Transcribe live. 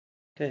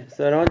Okay,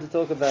 so I want to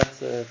talk about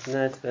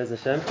tonight, Be'ez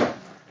Hashem.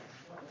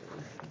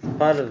 It's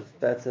part of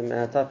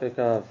our topic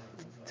of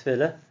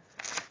Tefilla,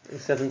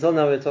 except until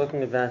now we're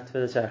talking about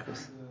Tefillah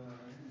Shachris.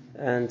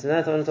 And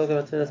tonight I want to talk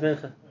about Tefillah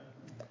Mincha.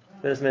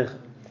 Mincha.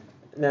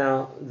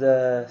 Now,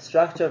 the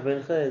structure of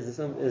Mincha is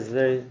a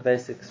very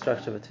basic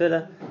structure of a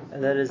Tefillah,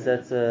 and that is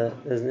that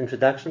there's an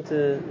introduction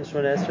to the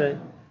Shemona Esrei,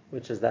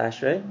 which is the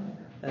Ashrei,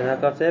 and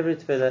after every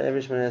Tefillah,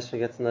 every Shemona Esrei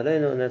gets an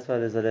Aleinu, and that's why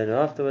there's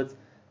Aleinu afterwards.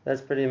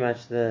 That's pretty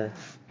much the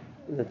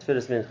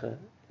Tefillas Mincha.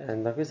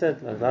 And like we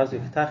said, like last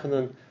week,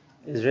 Tachanun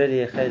is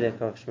really a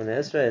chedek of Shemona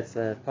Esrei. It's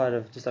a part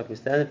of, just like we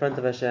stand in front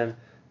of Hashem,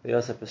 we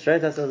also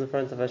prostrate ourselves in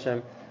front of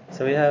Hashem.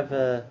 So we have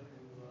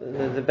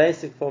the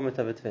basic format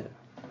of a Tefillah.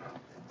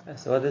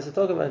 So what there's to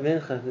talk about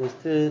Mincha, there's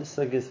two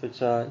sugis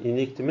which are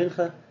unique to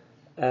Mincha,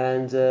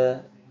 and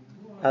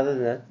other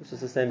than that, it's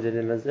just the same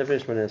dinim as every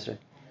Shemona Esrei.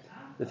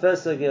 The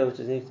first sugya which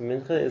is unique to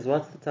Mincha is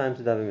what's the time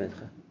to daven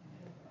Mincha?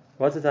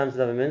 What's the time to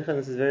daven Mincha? And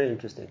this is very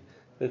interesting,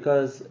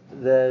 because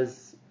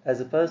there's, as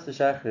opposed to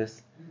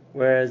Shachris,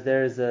 whereas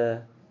there is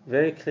a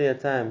very clear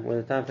time when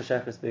the time for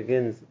Shachris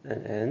begins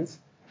and ends.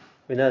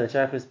 We know that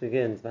Shachris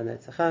begins by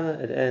Neit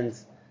Tzachama, it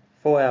ends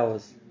 4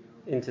 hours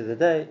into the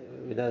day.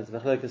 We know it's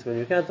machlokes when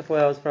you count the 4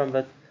 hours from,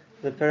 but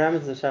the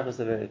parameters of Shachris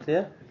are very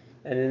clear.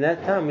 And in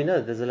that time we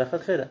know that there's a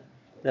Lechat Chila.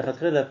 Lechat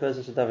Chila, a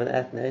person should daven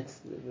at Neit.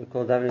 We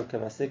call davening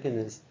Kavasikin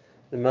is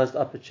the most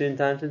opportune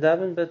time to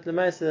daven, but the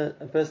Maisa,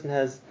 a person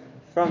has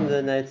from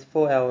the Neit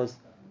 4 hours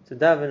to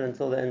daven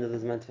until the end of the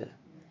Zman Tefillah.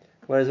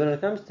 Whereas when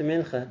it comes to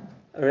Mincha,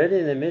 already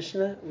in the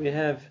Mishnah we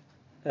have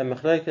a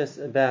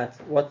machlokes about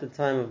what the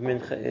time of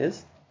Mincha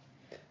is,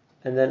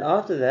 and then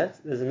after that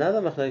there's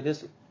another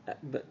machlokes,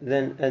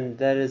 and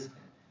that is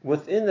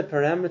within the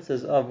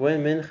parameters of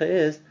when Mincha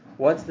is,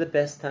 what's the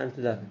best time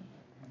to daven.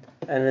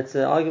 And it's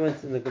an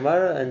argument in the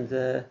Gemara, and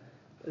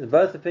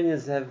both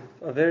opinions are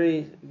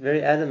very,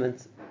 very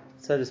adamant,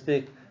 so to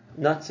speak,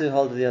 not to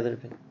hold to the other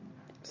opinion.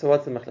 So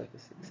what's the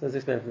machlokes? So let's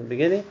explain from the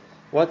beginning.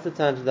 What's the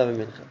time to daven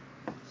Mincha?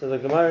 So the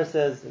Gemara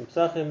says in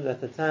Pesachim that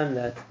the time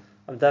that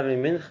of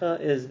davening Mincha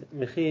is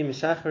Michi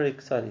Mishachari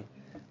Ksari,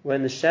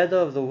 when the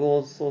shadow of the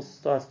walls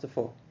starts to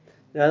fall.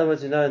 In other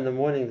words, in the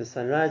morning the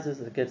sun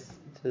rises, it gets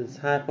to its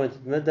high point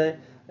at midday.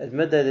 At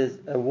midday there's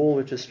a wall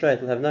which is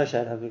straight, will have no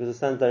shadow because the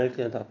sun's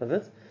directly on top of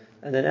it.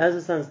 And then as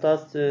the sun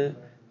starts to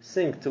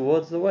sink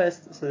towards the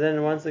west, so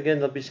then once again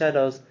there'll be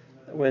shadows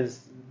which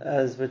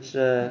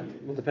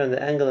will depend on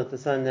the angle that the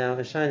sun now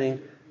is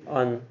shining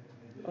on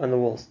the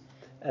walls.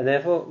 And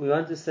therefore we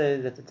want to say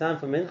that the time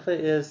for Mincha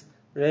is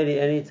really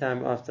any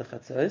time after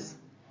Chatzos,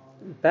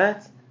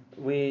 but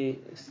we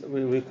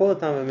call the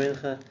time of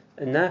Mincha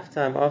enough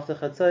time after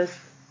Chatzos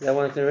that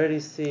one can already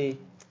see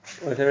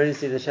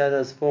the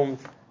shadows formed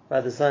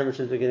by the sun which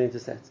is beginning to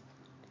set.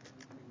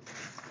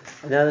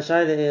 And now the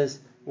shayla is,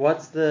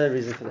 what's the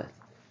reason for that?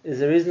 Is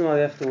the reason why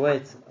we have to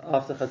wait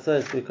after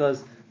Chatzos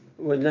because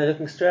when you're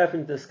looking straight up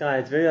into the sky,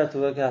 it's very hard to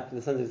work out if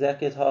the sun's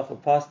exactly at half or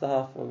past the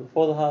half or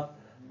before the half,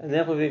 and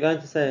therefore we're going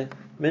to say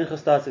Mincha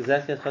starts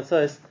exactly at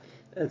Chatzos.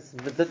 It's a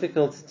bit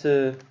difficult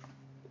to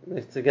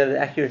get it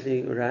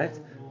accurately right,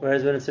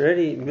 whereas when it's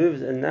already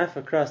moved enough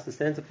across the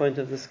center point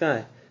of the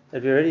sky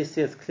that we already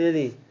see it's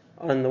clearly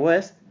on the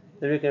west,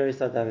 then we can already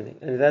start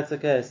davening. And if that's the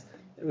case,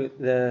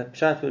 the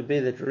pshat would be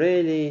that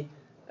really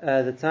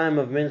the time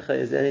of Mincha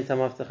is any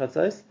time after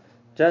Chatzos,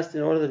 just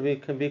in order that we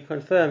can be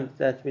confirmed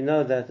that we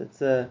know that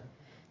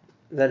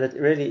that it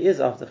really is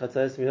after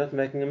Chatzos, we're not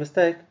making a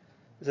mistake.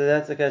 So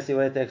that's the case, you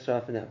wait the extra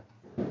half an hour.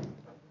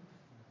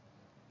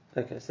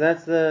 Okay, so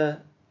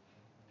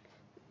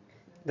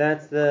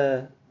that's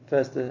the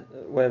first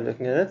way of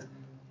looking at it.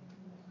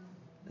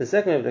 The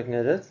second way of looking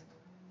at it,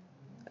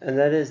 and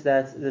that is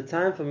that the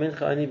time for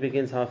Mincha only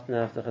begins half an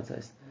hour after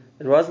Chatzos.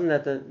 It wasn't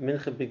that the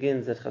Mincha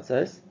begins at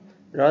Chatzos,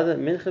 rather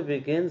Mincha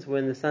begins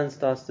when the sun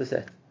starts to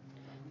set.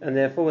 And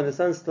therefore when the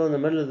sun's still in the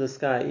middle of the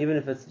sky, even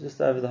if it's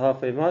just over the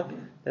halfway mark,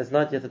 that's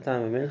not yet the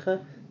time of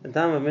Mincha. The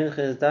time of Mincha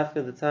is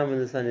dafka the time when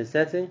the sun is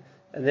setting,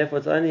 and therefore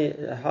it's only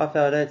a half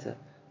hour later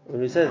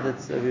when we say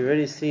that we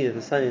already see that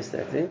the sun is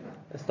setting,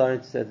 starting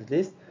to set at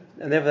least,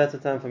 and therefore that's the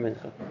time for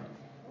Mincha.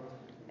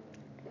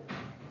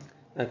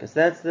 Okay, so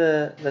that's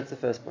the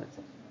first point.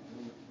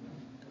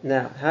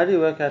 Now, how do you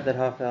work out that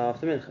half an hour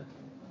after Mincha?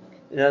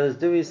 In other words,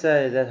 do we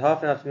say that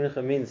half an hour after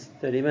Mincha means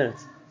 30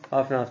 minutes,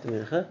 half an hour after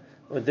Mincha?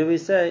 Or do we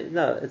say,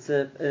 no, it's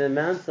an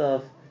amount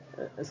of,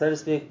 so to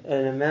speak,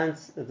 an amount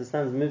that the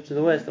sun's moved to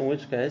the west, in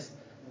which case,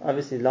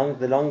 obviously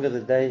the longer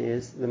the day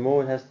is, the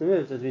more it has to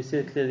move, as we see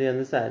it clearly on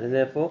the side. And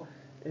therefore,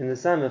 in the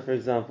summer, for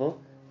example,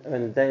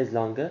 when the day is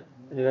longer,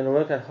 and you're going to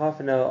work out half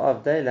an hour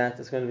of daylight,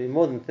 it's going to be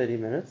more than 30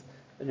 minutes,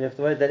 and you have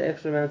to wait that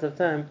extra amount of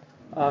time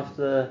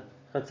after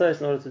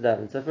Chatzos in order to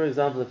daven. So for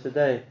example, if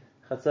today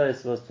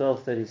Chatzos was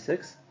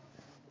 12:36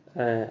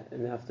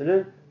 in the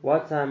afternoon,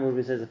 what time would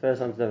we say is the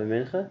first time to daven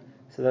Mincha?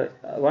 So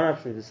one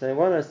option is to say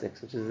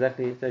 1:06, which is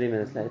exactly 30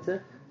 minutes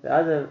later. The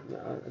other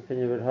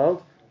opinion would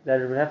hold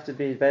that it would have to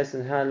be based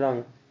on how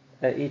long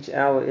each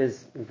hour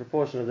is in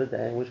proportion of the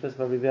day, in which case it would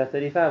probably be about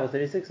 35 or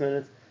 36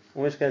 minutes,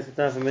 in which case the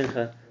time for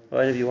Mincha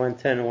or only be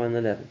 1:10 or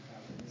 1:11.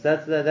 So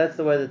that's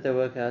the way that they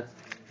work out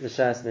the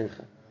Shas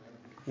Mincha.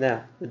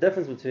 Now, the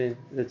difference between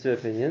the two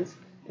opinions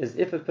is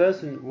if a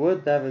person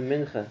would daven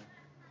Mincha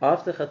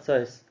after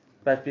Chatzos,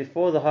 but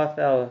before the half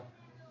hour,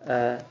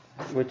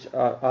 which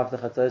after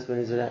Chatzos when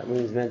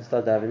he's meant to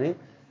start davening,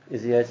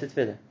 is he Yotze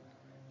Tefillah?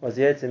 Was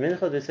he Yotze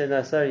Mincha? They say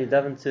no, sorry, you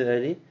davened too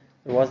early.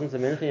 It wasn't a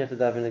Mincha, you have to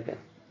daven again.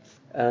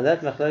 And on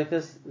that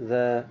Machlokes,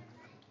 the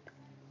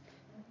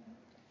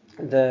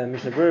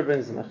Mishnah Berurah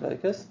brings the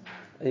Machlokes.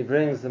 He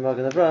brings the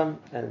Magen Avraham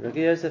and Rabbi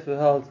Yosef, who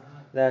hold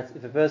that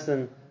if a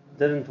person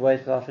didn't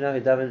wait for half an hour,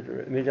 he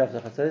davened immediately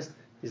after Chatzos,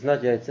 he's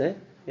not Yotze,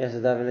 he has to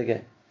daven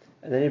again.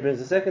 And then he brings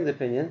the second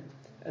opinion,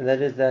 and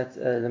that is that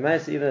the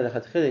Ma'aseh, even at the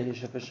Chatchili, he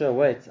should for sure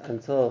wait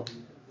until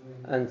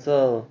half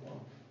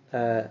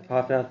an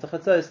hour after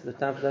Chatzos, the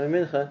time for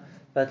davening Mincha.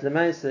 But the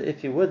Ma'aseh,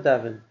 if he would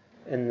daven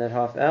in that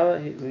half hour,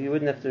 he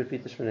wouldn't have to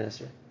repeat the Shemona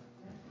Esrei.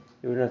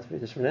 He wouldn't have to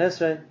repeat the Shemona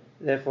Esrei,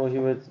 therefore he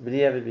would be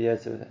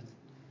Yotze with that.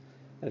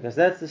 Because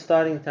that's the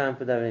starting time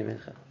for davening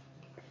Mincha.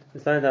 The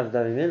starting time for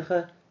davening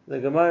Mincha, the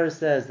Gemara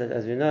says that,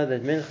 as we know,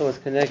 that Mincha was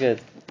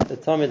connected the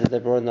Talmud that they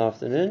brought in the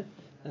afternoon,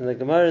 and the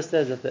Gemara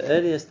says that the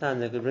earliest time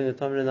they could bring the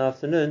Talmud in the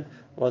afternoon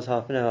was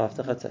half an hour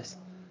after Chatzos.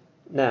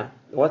 Now,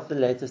 what's the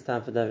latest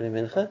time for davening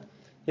Mincha?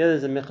 Here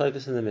there's a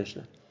Mechlokus in the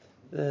Mishnah.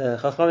 The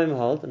Chachamim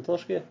hold until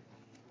Shkia,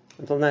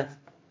 until night.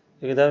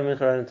 You can daven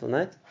Mincha right until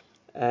night,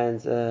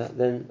 and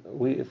then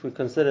if we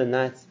consider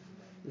night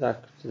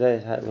like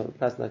today,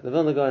 past like the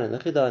Vilna Gaon and the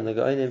Chida and the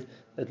Gaonim,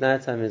 at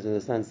night time is when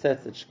the sun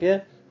sets at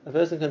Shkia. A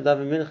person can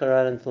daven Mincha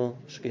right until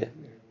Shkia.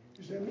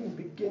 Does that mean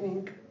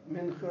beginning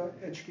Mincha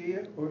at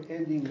Shkia or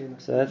ending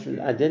Mincha? So that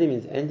ideally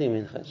means ending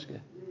Mincha at Shkia.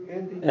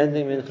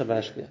 Ending Mincha by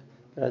Shkia.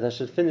 Right, I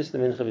should finish the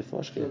Mincha before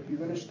Shkia. So if you're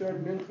going to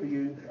start Mincha,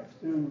 you have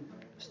to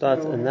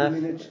start know enough. How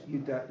many minutes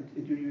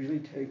it usually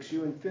takes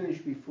you and finish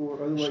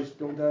before, otherwise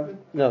don't daven?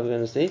 No, we're going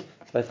to see.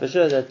 But for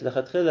sure that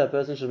L'chatchila, a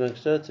person should make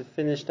sure to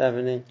finish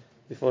davening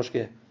before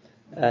Shkia.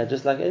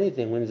 Just like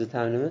anything, when there's a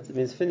time limit, it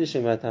means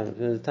finishing by the time limit.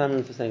 When there's a time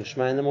limit for saying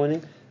Shema in the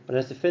morning, one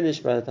has to finish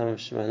by the time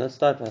of Shema, not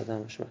start by the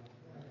time of Shema.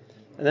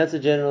 And that's a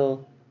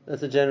general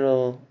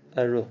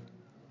rule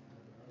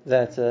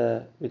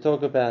that we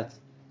talk about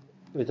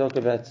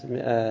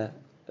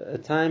a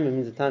time. It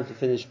means a time to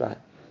finish by,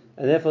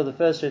 and therefore the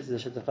first shit is the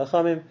shit of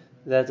Chachamim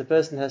that a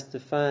person has to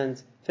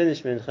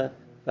finish Mincha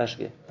by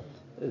Shkia.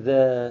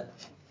 The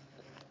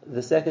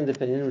second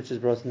opinion, which is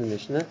brought in the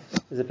Mishnah,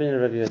 is the opinion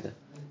of Rabbi Yehuda.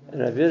 And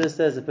Rabbi Yehuda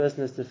says the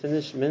person has to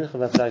finish Mincha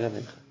by Plaga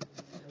Mincha.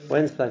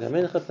 When's Plaga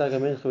Mincha? Plaga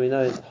Mincha we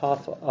know is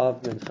half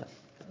of Mincha.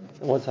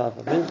 And what's half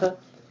of Mincha?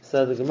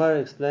 So the Gemara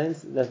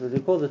explains that what we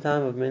call the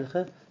time of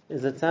Mincha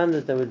is the time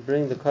that they would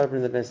bring the korban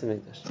in the Beis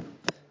HaMikdash.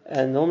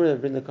 And normally they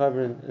would bring the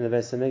korban in the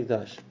Beis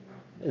HaMikdash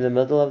in the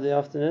middle of the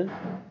afternoon,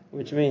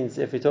 which means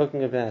if we're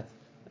talking about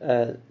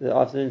the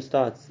afternoon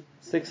starts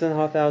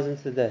 6.5 hours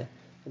into the day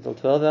until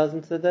 12 hours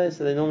into the day,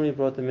 so they normally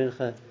brought the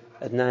Mincha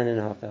at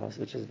 9.5 hours,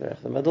 which is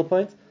the middle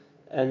point.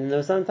 And there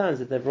were some times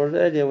that they brought it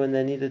earlier when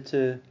they needed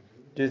to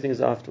do things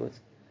afterwards.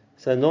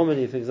 So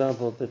normally, for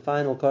example, the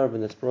final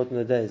korban that's brought in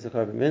the day is the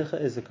korban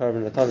Mincha, is the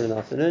korban Tamid in the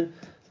afternoon.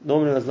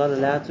 Normally, it was not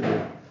allowed to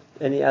bring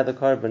any other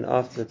korban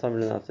after the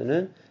Tamid in the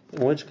afternoon,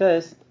 in which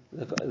case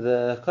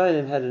the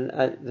Kohanim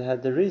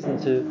had the reason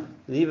to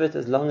leave it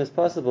as long as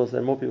possible so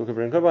that more people could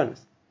bring korbanos.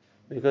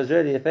 Because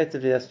really,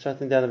 effectively, that's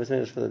shutting down the Beis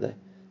HaMikdash for the day.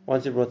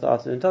 Once you brought the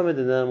afternoon Tamid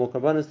and there are more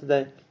korbanos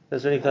today,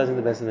 that's really closing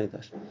the Beis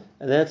HaMikdash.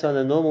 And that's on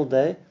a normal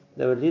day.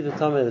 They would leave the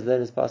Tamid as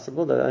late as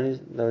possible. They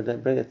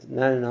would bring it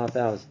 9.5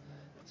 hours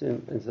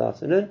into the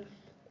afternoon,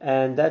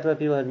 and that way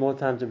people had more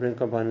time to bring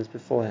korbanos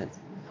beforehand.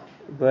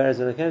 Whereas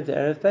when it came to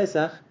Erev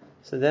Pesach,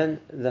 so then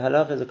the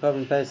Halacha is a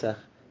korban Pesach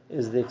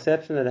is the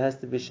exception that it has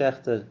to be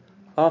shechted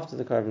after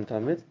the korban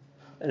Tamid,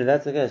 and if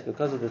that's the case,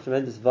 because of the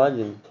tremendous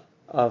volume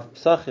of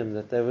psachim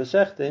that they were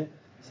shechting,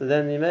 so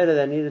then the Mela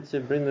they needed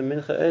to bring the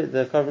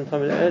korban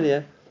Tamid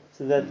earlier,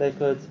 so that they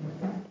could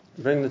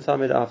bring the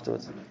Tamid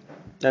afterwards.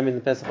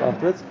 The Pesach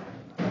afterwards,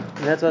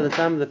 and that's why the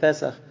time of the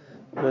Pesach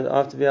would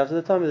after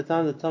the time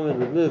of the Talmud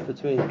would move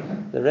between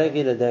the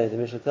regular day, the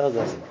Mishnah tells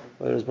us,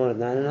 where it was born at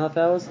 9.5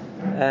 hours,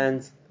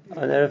 and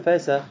on Erev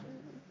Pesach,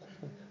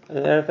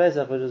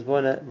 which was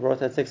brought at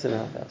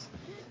 6.5 hours.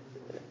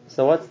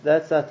 So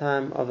that's the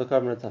time of the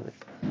Korban Talmud.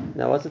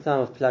 Now, what's the time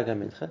of Plaga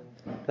Mincha?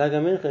 Plaga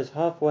Mincha is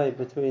halfway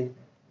between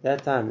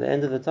that time, the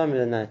end of the Talmud,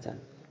 and night time.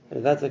 And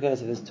if that's the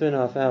case, if it's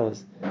 2.5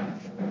 hours,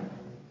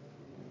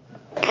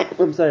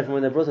 from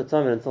when they brought the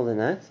Talmud until the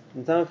night,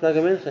 the time of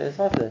Plaga Mincha is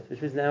half that,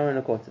 which means an hour and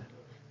a quarter.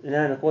 An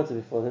hour and a quarter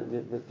before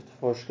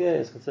Shkia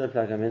is considered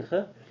Plaga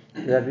Mincha.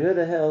 Rabbi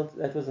Yehuda held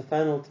that was the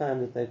final time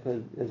that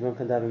everyone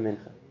could daven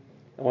Mincha.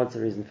 And what's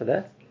the reason for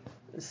that?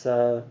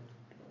 So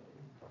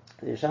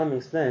the Yishalmi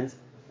explains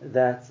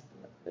that,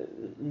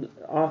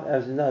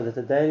 as you know, that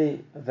the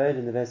daily avodah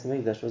in the Beis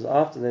HaMikdash was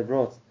after they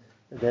brought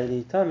the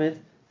daily Talmud,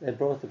 they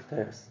brought the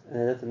Ketores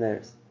and they lit the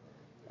Neiros,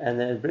 and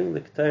they would bring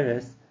the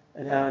Ketores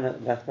an hour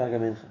and back Plaga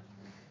Mincha.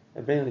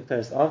 They bring the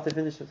Ketores after they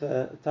finished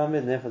with Talmud,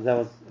 and therefore that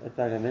was a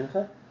Plaga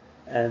Mincha.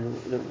 And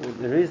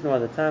the reason why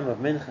the time of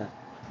Mincha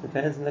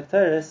depends on the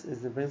Ketores,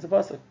 is it brings the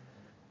pasuk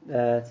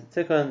that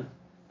Tikon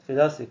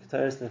Tefillasi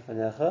Ketores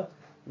Lefanecha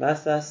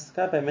Masas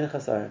Kape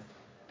Minchas Arev.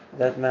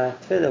 That my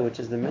Tefillah, which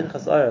is the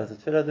Minchas Arev, the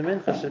Tefillah of the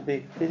Mincha, should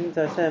be pleasing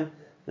to Hashem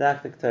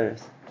like the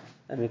Ketores.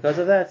 And because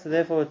of that, so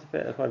therefore,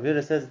 Rabbi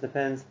Yehuda says it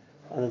depends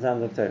on the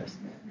time of the Ketores.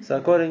 So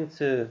according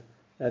to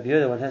Rabbi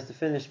Yehuda, one has to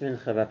finish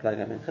Mincha by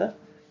Plaga Mincha.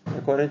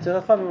 According to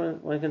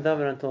Chachamim, one can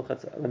daven until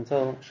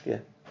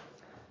Shkia.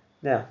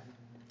 Now,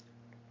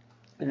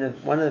 in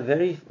one of the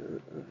very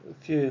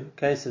few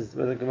cases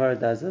where the Gemara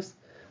does this,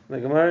 the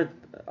Gemara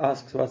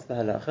asks what's the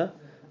halacha,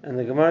 and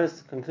the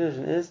Gemara's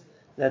conclusion is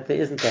that there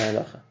isn't a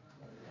halacha.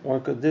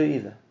 One could do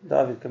either.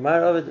 David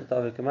Kamar Ovid,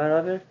 David Kamar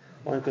Ovid.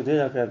 One could do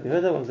like Rabbi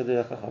Yehuda, one could do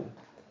like Chachamim.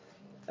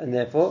 And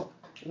therefore,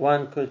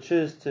 one could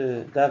choose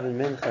to daven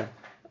Mincha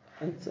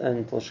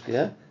until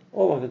Shkia,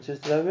 or one could choose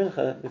to daven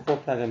Mincha before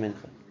Plaga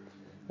Mincha.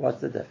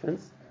 What's the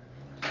difference?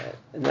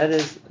 And that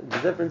is, the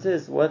difference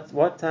is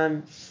what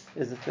time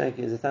is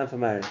the time for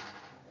marriage?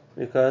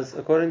 Because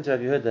according to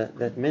Rabbi Yehuda,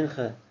 that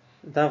Mincha,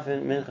 the time for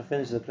Mincha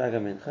finishes the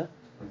Plaga Mincha,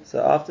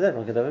 so after that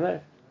one can daven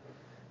marriage.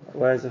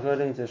 Whereas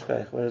according to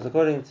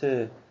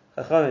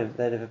Chachamim,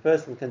 that if a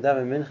person can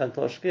daven Mincha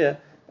until Shkia,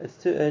 it's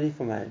too early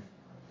for marriage.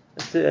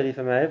 It's too early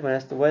for marriage. One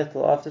has to wait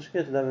till after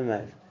Shkia to daven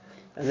marriage.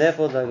 And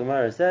therefore the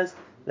Gemara says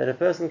that a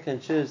person can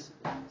choose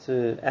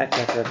to act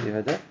like Rabbi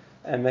Yehuda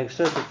and make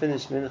sure to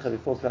finish Mincha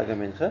before Plaga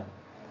Mincha,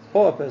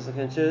 or a person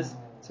can choose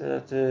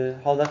to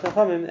hold like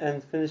Chachamim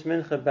and finish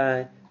Mincha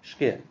by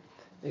Shkia.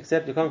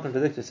 Except you can't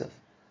contradict yourself.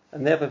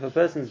 And therefore if a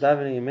person is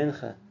davening in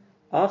Mincha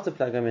after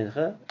Plaga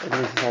Mincha, it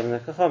means he's holding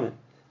like Chachamim.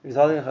 If he's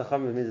holding like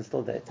Chachamim, it means it's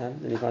still daytime,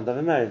 then he can't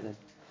daven married then.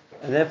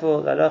 And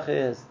therefore the halacha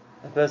is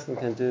a person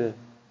can do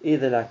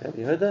either like Rabbi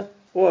Yehuda,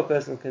 or a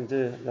person can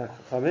do like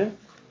Chachamim,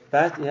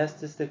 but he has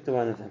to stick to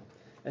one of them.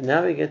 And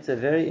now we get to a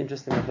very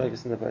interesting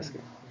focus in the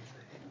poskim.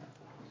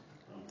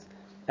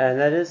 And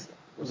that is,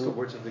 what's the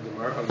words of the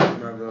Gemara?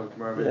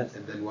 Yes.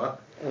 And then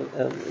what?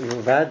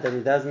 That he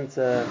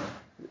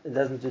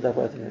doesn't do that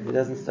both of them. He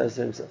doesn't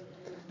associate himself.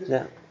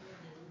 Now,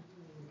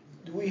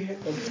 do we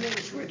have a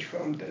switch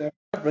from the...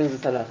 brings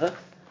this halacha.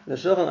 The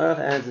Shulchan Aruch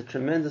adds a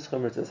tremendous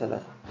chumrah to this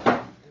halacha.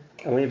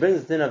 And when he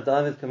brings the din of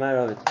David Kamar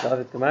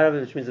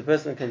Ovid, which means a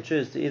person can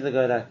choose to either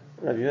go like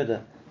Rabbi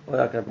Yehuda or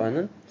like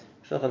Rabbanan,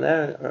 Shulchan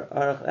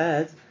Aruch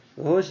adds,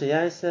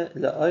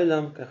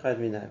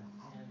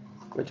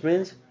 which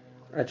means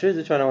I choose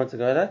which one I want to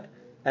go like,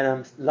 and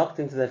I'm locked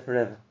into that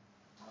forever.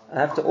 I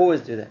have to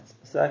always do that.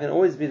 So I can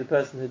always be the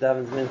person who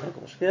davens Mincha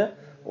Kol Shkia,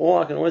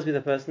 or I can always be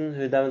the person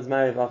who davens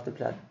Mariv after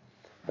Plag.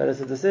 But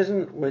it's a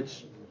decision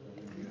which,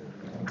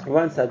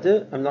 once I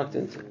do, I'm locked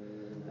into.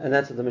 And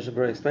that's what the Mishnah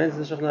Berurah explains in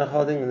the Shulchan Aruch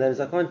holding, and that is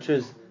I can't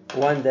choose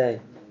one day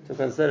to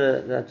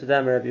consider that today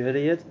I'm a Rabbi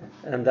Yehuda Yid,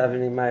 and I'm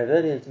davening Mariv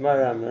early, and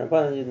tomorrow I'm a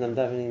Rabbanan Yid, and I'm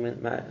davening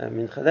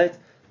Mincha late.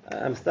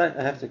 I'm stuck.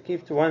 I have to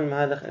keep to one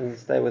mahalach and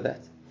stay with that.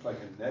 It's like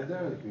a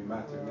neder, like you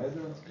matter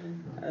neder.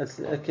 It's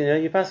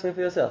you're passing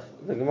for yourself.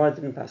 The Gemara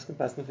didn't pass. You're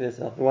passing for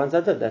yourself. The ones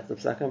I did, that's the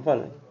psak I'm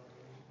following.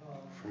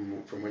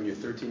 From when you're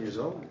 13 years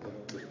old,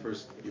 the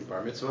first your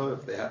bar mitzvah,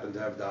 if they happen to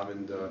have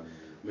davened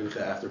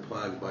mincha after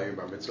plag by your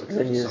bar mitzvah,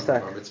 except for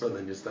some bar mitzvah,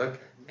 then you're stuck.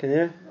 Can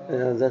you?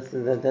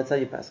 That's how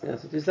you pass.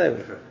 That's what you say.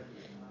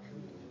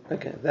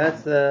 Okay,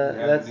 that's.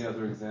 Any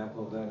other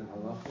example of that in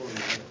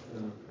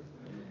halacha?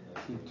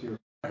 Keep to your.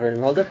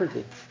 Achronim hold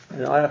differently.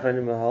 And our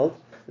Achronim hold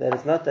that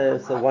it's not that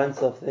it's a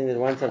once-off thing that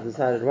once I've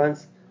decided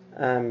once,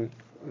 I'm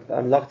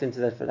locked into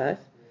that for life.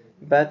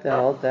 But they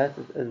hold that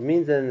it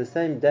means that in the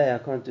same day I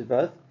can't do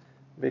both,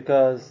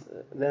 because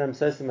then I'm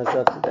associating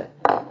myself today.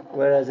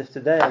 Whereas if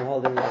today I'm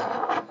holding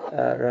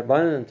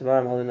Rabbanan and tomorrow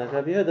I'm holding like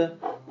Rabbi Yehuda,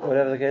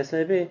 whatever the case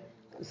may be,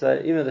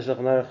 so even the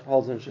Shulchan Aruch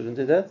holds one shouldn't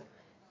do that,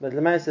 but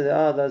L'maisa there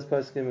are those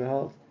poskim who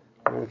hold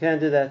one can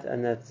do that,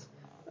 and that's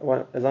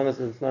as long as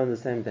it's not on the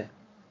same day.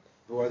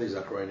 Who are these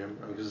Achronim?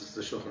 Because it's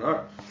the Shulchan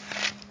Aruch.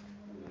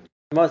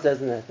 Ramah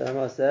says in that. The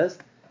Ramah says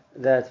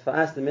that for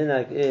us the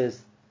minhag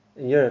is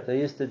in Europe they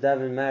used to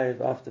daven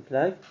Mariv after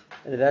Plag,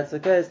 and if that's the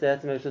case they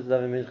had to make sure to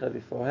daven Mincha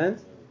beforehand.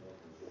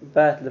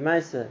 But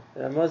L'maisa,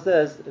 the Ramah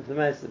says if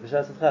L'maisa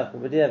b'shas atchach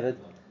b'diavad,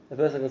 the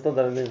person can still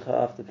daven Mincha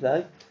after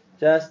Plag.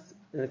 Just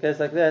in a case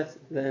like that,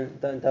 then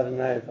don't daven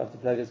Mariv after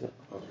Plag as well.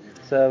 Okay.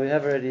 So we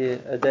have already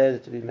a day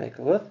to be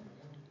maker with.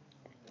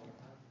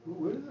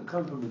 Where does it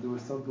come from? There were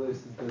some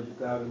places that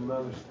daven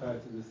mamish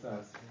tied to this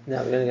as.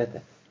 Now we're going to get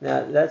there.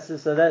 Now that's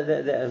so that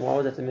and why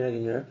was that a minhag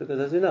in Europe? Because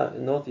as we know,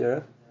 in North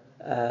Europe,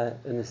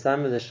 in the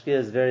summer the shkia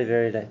is very,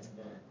 very late,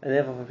 and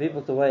therefore for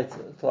people to wait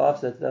till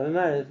after that daven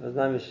Mariv was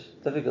mamish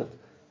difficult,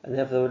 and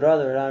therefore they would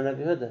rather allow Rabbi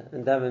Yehuda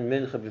and daven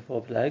Mincha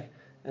before Plag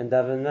and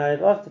daven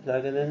Mariv after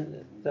Plag, and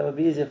then that would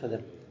be easier for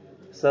them.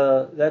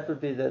 So that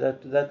would be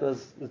that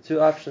was the two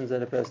options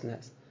that a person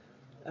has.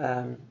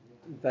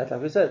 But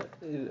like we said,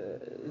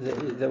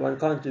 the one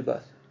can't do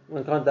both.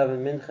 One can't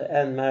daven Mincha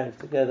and Mariv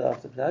together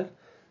after Plag.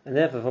 And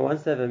therefore, for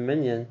once to have a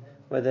minyan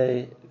where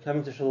they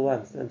come to shul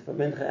once, and for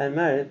Mincha and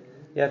Mariv,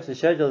 you have to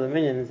schedule the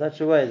minyan in such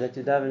a way that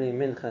you're davening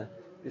Mincha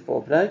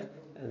before Plag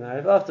and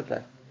Mariv after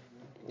Plag.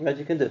 That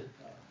you can do.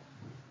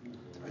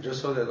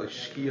 just saw that like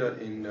Shkia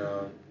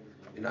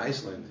in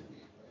Iceland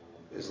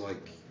is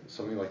like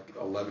something like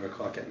 11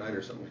 o'clock at night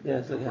or something.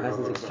 Yeah, so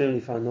Iceland's extremely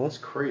far north.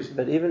 It's crazy.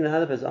 But even in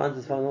other places aren't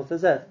as far north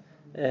as that.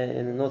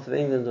 In the north of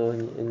England or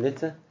in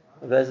Litta,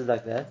 or places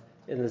like that,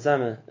 in the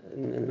summer,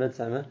 in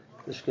midsummer,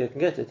 the Shkia can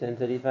get to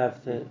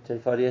 10:35 to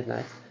 10:40 at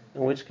night.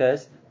 In which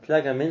case,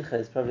 Plag Mincha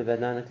is probably about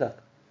 9 o'clock.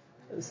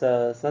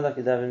 So it's not like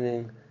you're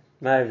davening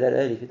Ma'ariv that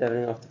early if you're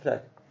davening after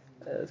Plag.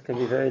 It can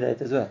be very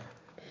late as well.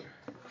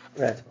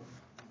 Right.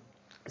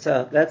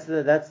 So that's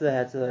the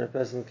hetzah that a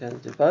person can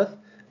do both.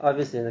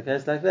 Obviously, in a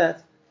case like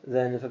that,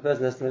 then if a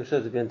person has to make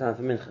sure to be in time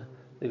for Mincha,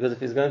 because if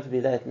he's going to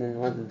be late and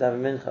wants to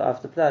daven Mincha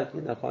after Plag,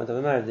 you can't have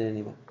a Ma'ariv there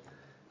anymore.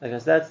 I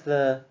guess that's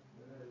the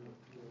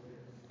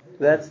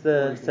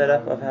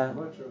setup of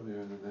how.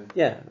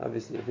 Yeah,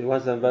 obviously, if he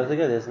wants them both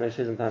together, he has to make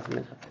sure he's in time for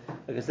Mincha.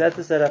 I guess that's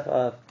the setup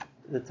of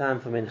the time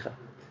for Mincha.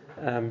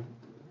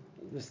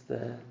 It's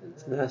a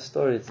nice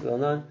story. It's well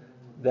known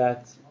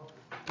that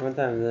one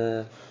time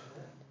the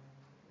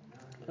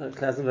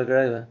Klasenberg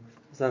Rebbe,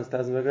 his son's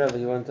Klasenberg Rebbe,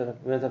 he went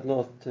up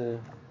north to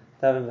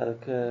daven by the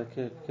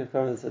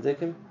Kivkom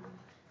Tzadikim,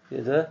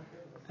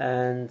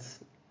 and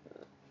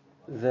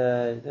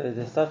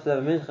they stopped to have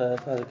a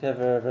mincha by the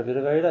kever of Rabbi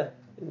Yehuda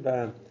in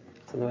Baram,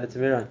 it's on the way to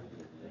Miran.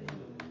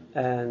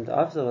 And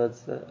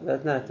afterwards,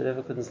 that night, the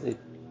Rebbe couldn't sleep.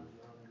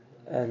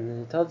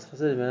 And he told his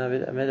Chassidim, I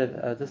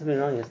did something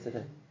wrong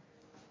yesterday.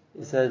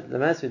 He said, the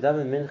mass we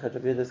daven mincha at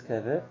Rabbi Yehuda's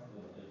kever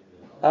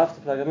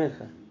after Plag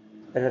Mincha.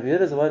 And Rabbi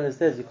Yehuda is the one who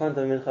says you can't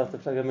have mincha after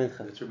Plag Mincha.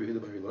 That's Rabbi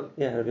Yehuda Bar Ilai?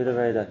 Yeah, Rabbi Yehuda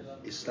Bar Ilai.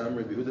 Islam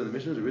Rabbi Yehuda, the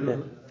Mishnah is Rabbi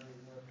Yehuda.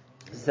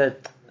 He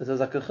said, it was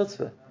like a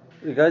chutzpah.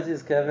 You go to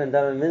his kever and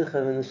daven mincha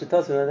and the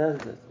shittas were not allowed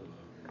to do it.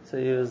 So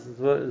he was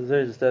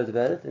very disturbed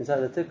about it. Inside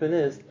the tikkun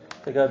is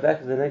to go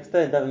back the next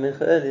day and daven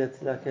mincha earlier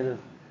to like kind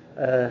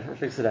of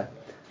fix it up.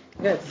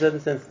 Yeah, it's a certain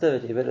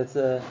sensitivity, but it's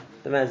the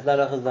man's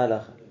lalacha is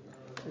lalacha.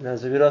 And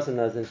as Rabbi also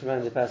knows, in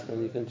Shemayim the Pascal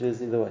you can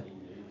choose either way.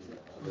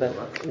 But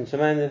in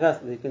Shemayim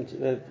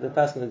the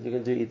Pascal you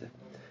can do either.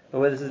 But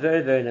where this is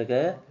very, very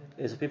nagaya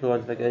is people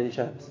want to make early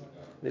Shabbos.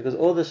 Because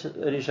all the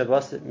early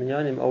Shabbos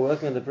minyanim are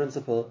working on the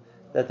principle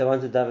that they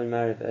want to daven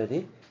Ma'ariv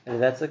early, and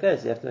if that's the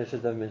case, you have to make sure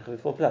to daven Mincha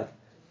before Plag.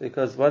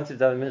 Because once you've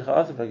daven Mincha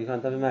after Plag, you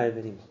can't daven Ma'ariv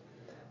anymore.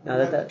 Now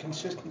that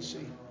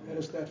consistency, how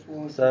does that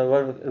fall? So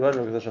what works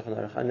with the Shulchan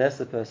Aruch? Unless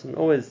the person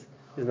always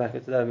is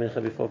makir to daven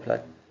Mincha before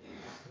Plag.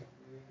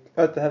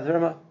 But to have the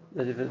Rama,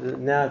 that if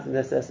now it's a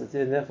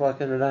necessity, and therefore I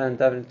can rely on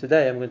davening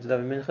today, I'm going to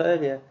daven Mincha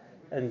earlier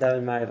and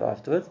daven Ma'ariv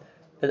afterwards.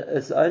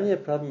 It's only a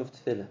problem of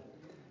Tefilla.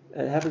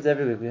 It happens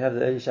every week. We have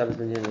the early Shabbos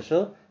minyan in the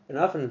shul, and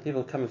often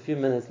people come a few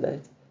minutes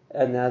late,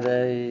 and now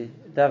they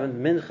daven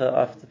Mincha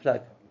after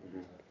Plag.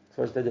 That's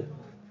what they do.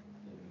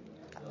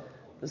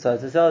 So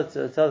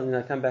to tell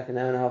them, come back an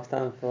hour and a half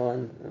time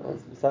or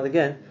start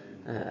again.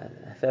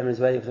 Family's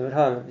waiting for them at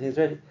home. Everything's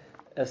ready.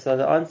 So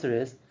the answer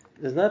is,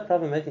 there's no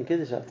problem making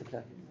Kiddush after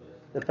Plag.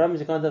 The problem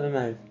is you can't daven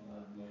Ma'ariv.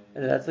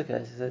 And if that's the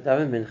case, you say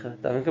daven Mincha,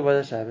 daven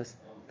Kabbalah Shabbos,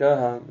 go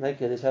home, make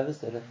Kiddush, have the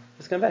Seder,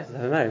 just come back to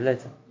daven Ma'ariv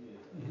later.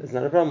 There's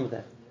not a problem with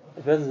that.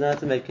 A person's not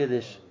to make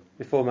Kiddush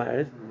before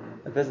Ma'ariv.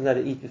 A person's not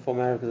to eat before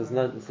Ma'ariv because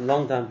it's a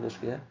long time for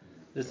Shkia.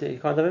 Just you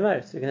can't daven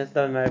Ma'ariv, so you can have to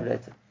daven Ma'ariv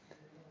later.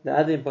 The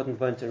other important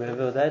point to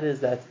remember that is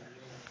that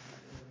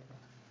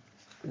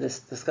this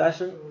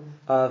discussion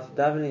of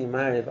davening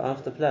Ma'ariv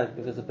after Plag,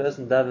 because the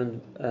person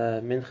davened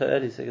Mincha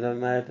early, so you can daven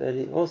Ma'ariv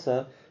early,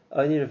 also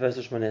only refers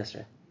to Shmoneh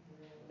Esrei.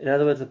 In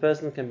other words, the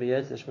person can be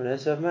yet to Shmoneh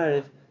Esrei of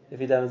Ma'ariv if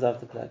he davens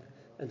after Plag.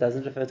 It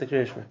doesn't refer to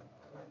Kriya Shema.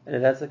 And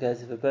if that's the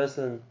case, if a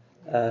person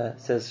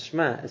says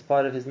Shema as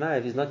part of his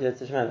Ma'ariv, he's not yet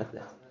to Shema like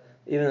that.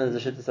 Even though the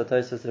Shittas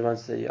HaTosfos that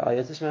wants to say, are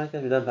yet to Shema like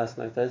that, we don't pass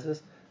like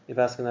Tosfos, we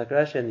pass like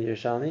Rashi and the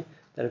Yerushalmi,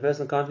 that a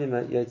person can't be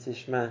yet to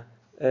Shema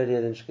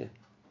earlier than Shkia.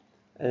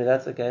 And if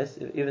that's the case,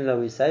 even though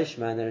we say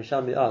Shema, and the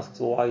Yerushalmi asks,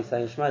 well, why are you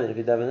saying Shema then if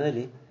you daven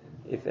early,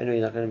 if anyway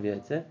you're not going to be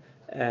yet?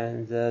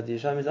 And the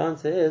Yerushalmi's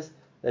answer is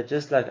that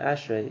just like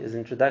Ashrei is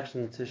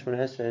introduction to Shmoneh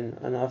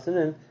Esrei in the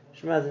afternoon,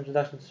 Shema is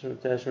introduction to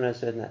Shmoneh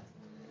Esrei at night.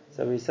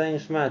 So we're saying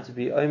Shema to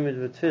be Omed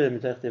with Tefillah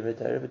Mitach Divrei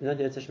Torah, but not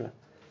yet to Shema.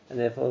 And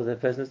therefore the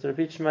person has to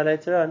repeat Shema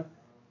later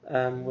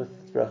on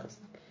with brachas.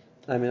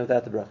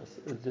 Without the brachas.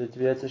 To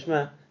be yet to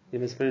Shema, you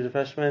must put the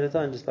first Shema at a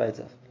time just by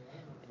itself.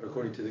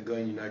 According to the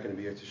Gaon, you're not going to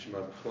be yet to Shema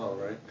B'chlal,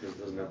 right? Because it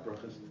doesn't have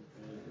brachas.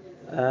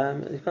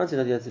 You can't say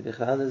not yet to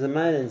B'chlal. There's a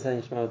minor in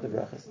saying Shema with the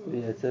brachas. To be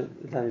yet to,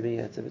 the time you're being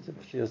yet to, but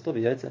you'll still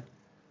be yet to.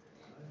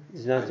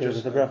 You don't have to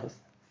with the brachas.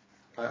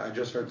 I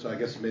just heard, so I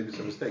guess maybe it's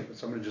a mistake, but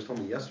somebody just told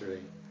me yesterday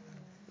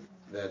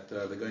that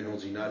the guy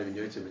holds you not even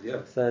Yotzei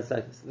B'diavad. So it's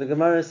like this. The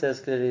Gemara says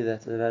clearly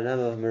that the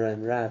Rambam of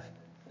Meraim Rav,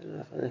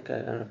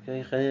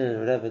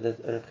 whatever, that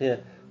Rav Chia,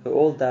 who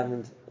all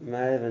davened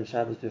Ma'ariv and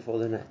Shabbos before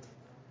the night.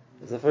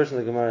 It's the first in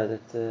the Gemara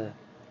that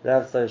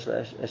Rav started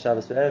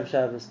Shabbos Erev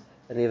Shabbos,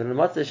 and even on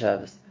Motzei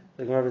Shabbos,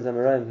 the Gemara was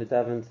Meraim who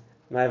davened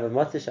Ma'ariv on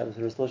Motzei Shabbos,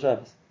 who was still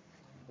Shabbos.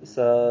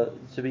 So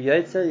to be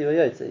Yotzei, you are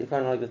Yotzei. You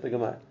can't argue with the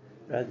Gemara.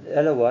 Right?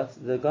 Ella what?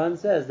 The Gan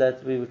says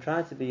that we would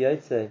try to be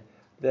Yotzei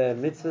the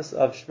mitzvahs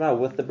of Shema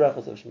with the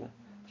brachos of Shema.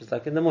 Just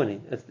like in the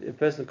morning, a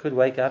person could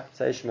wake up,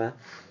 say Shema,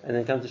 and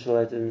then come to Shul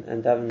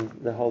and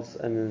daven the whole,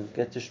 and then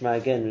get to Shema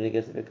again when he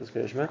gets to Birkas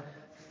Kriyashma.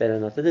 It's better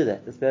not to do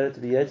that. It's better to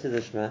be yet to the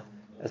Shema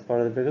as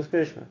part of the Birkas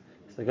Kriyashma.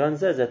 So the Gan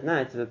says at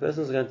night, if a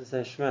person is going to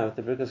say Shema with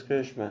the Birkas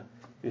Kriyashma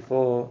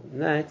before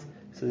night,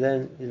 so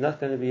then he's not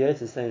going to be yet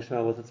to saying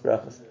Shema with its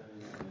brachas.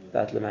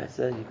 But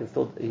Lemaisa, you can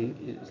still,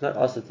 it's not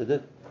also to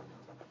do.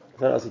 It's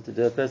not also to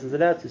do. A person's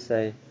allowed to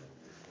say,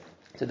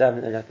 to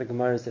daven, like the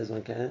Gemara says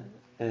one can,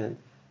 and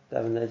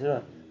daven later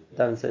on.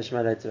 Daven say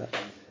Shema later on.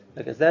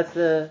 Okay,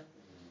 so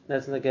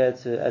that's not good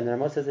to, and the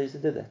Ramah says they used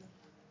to do that.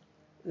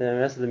 The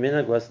rest of the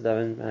minhag was to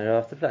daven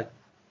after flag.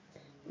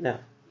 Now,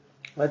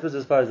 what was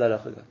as far as that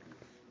Halacha go?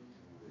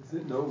 Is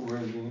it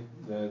noteworthy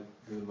that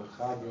the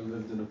Mechaber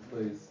lived in a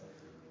place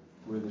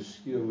where the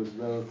Shkia was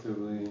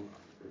relatively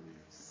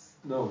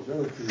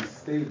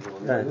stable?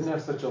 Right. It didn't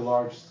have such a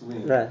large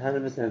swing. Right,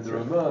 100%. And the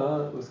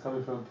Ramah was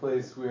coming from a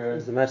place where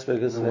it's a much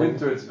bigger in the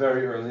winter it's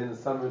very early, in the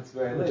summer it's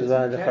very late. Which is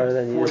why the Chara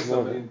then force used more.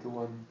 somebody into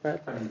one.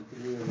 Right.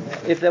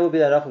 If that would be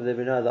that option, there'd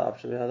be no other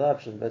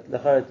option. But the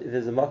Chara, if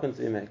there's a makom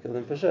to be made,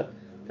 then for sure,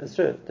 that's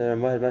true. The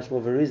Ramah had much more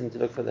of a reason to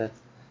look for that.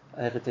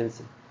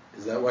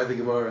 Is that why the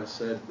Gemara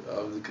said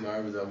of the Kamar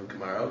of the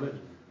Kamar of it?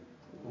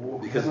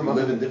 Because we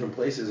live in different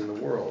places in the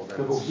world.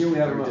 No, but here we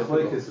have a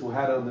machlokes who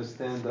had to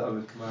understand the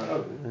Avid Kamar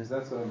Avid. Because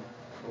that's what I'm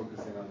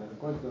focusing on. That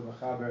according to the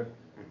Mechaber,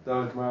 the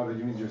Avid Kamar Avid,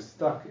 means you're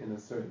stuck in a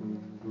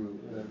certain group.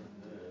 And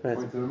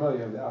according to the Ramah,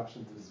 you have the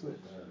option to switch.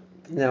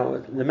 Now,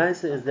 the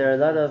Mincha is there are a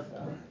lot of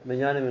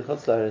minyanim in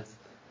Chutz La'aretz.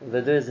 What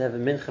they do is have a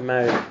mincha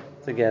married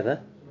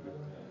together,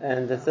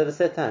 and it's at a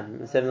set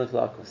time, 7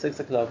 o'clock, or 6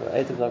 o'clock, or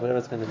 8 o'clock, whatever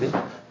it's going to be.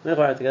 Mincha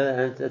married together,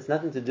 and it's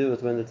nothing to do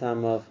with when the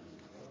time of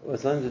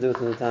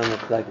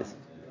flag is.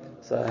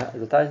 So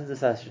the title is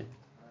the Sashri.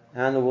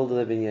 How in the world are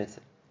they being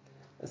yetzer?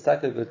 It's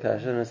like a good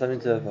kasha, and it's something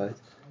to avoid.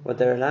 What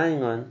they're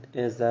relying on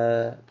is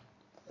that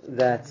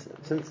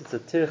since it's a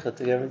tircha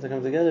to get everyone to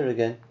come together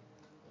again,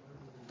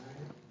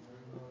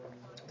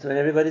 so when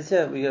everybody's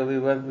here, we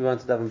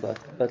want to daven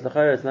both. But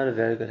l'chayr, it's not a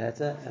very good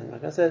heter, and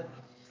like I said,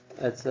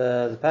 it's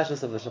the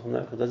pashas of the Shulchan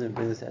Aruch doesn't even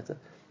bring this heter,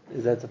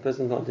 is that a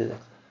person can't do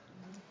that.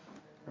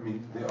 I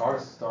mean, they are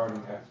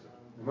starting after.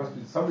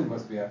 Something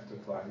must be after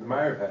flag. The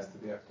Ma'ariv has to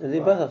be after. They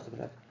both have to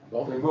flag.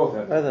 They both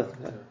have to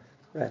flag.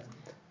 Right.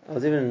 I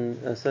was even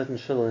in a certain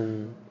shul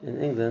in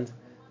England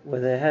where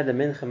they had a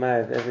mincha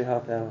ma'ariv every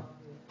half hour.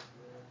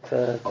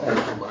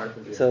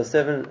 So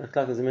 7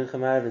 o'clock is a mincha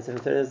ma'ariv, and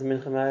 7:30 is a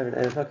mincha ma'ariv, and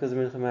 8 o'clock is a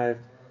mincha ma'ariv,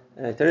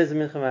 and 8:30 is a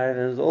mincha ma'ariv,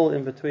 and it was all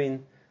in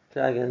between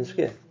flag and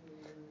shkir.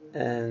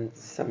 And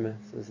summer,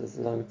 so this is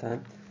a long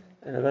time.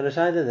 And about a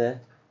shayda there,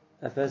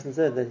 a person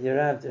said that he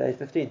arrived at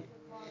 8:15.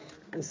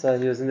 So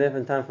he was in there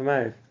in time for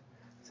marriage.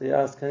 So he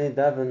asked, can he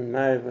daven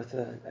marriage with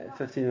a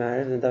 15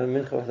 marriage and daven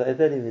mincha with a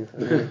 8:30 mincha?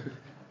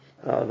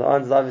 The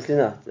answer is obviously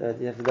not.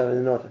 You have to daven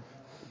in order.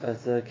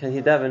 But can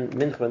he daven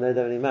mincha when they're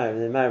davening marriage,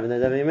 and then marriage when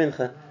they're davening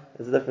mincha?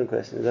 It's a different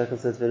question. Is that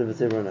considered for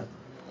the or not?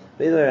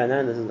 But either way, I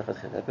know this is the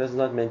chadchil. A person is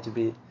not meant to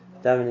be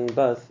davening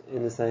both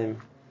in the same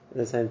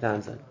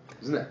time zone.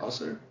 Isn't that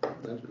usher?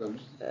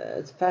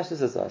 It's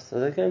pashtus as us. So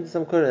they came to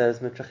some kura it's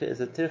a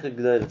tircha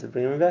g'dola to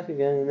bring him back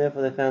again, and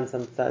therefore they found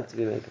some side to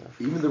be making.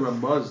 Even the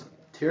Ramah's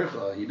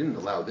tircha, he didn't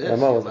allow this.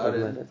 Ramah was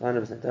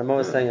 100%. Ramah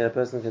was saying that a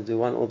person can do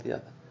one or the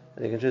other,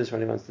 and he can choose which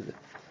one he wants to do.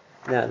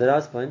 Now, the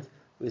last point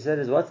we said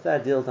is, what's the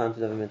ideal time to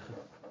daven mincha?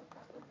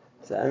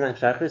 So, unlike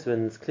Shachris,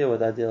 when it's clear what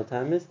the ideal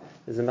time is,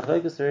 there's a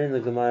machlokes in the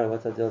Gemara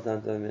what's the ideal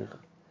time to daven mincha.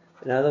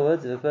 In other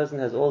words, if a person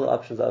has all the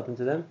options open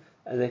to them,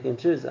 and they can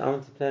choose, I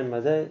want to plan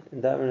my day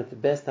and daven at the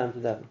best time to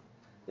daven.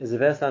 Is the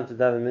best time to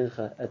daven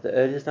mincha at the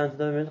earliest time to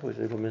daven mincha, which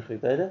we call mincha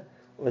g'dola,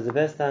 or is the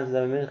best time to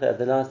daven mincha at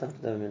the last time to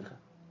daven mincha?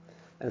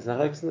 And it's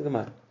machlokes in the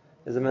Gemara.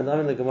 There's a mandam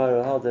in the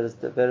Gemara who holds that it's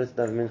better to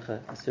daven mincha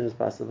as soon as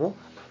possible,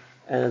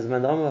 and there's a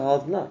mandam who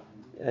holds not.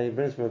 He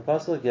brings from a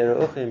apostle,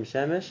 Gera'uchim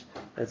Shemesh,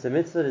 that's a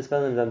mitzvah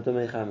d'ispalim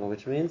damtumei chama,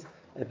 which means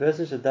a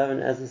person should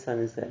daven as the sun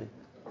is setting.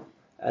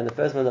 And the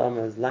first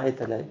mandam is la'it.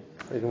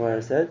 The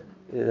Gemara said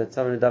that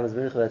someone who davens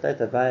mincha that late,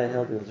 that Baya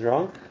held it was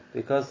wrong,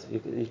 because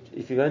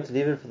if you're going to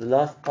leave it for the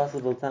last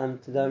possible time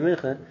to daven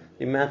mincha,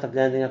 you might up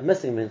landing up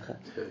missing mincha,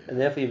 and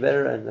therefore you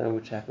better, and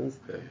which happens,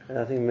 and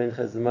I think mincha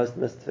is the most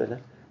missed tefillah,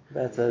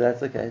 but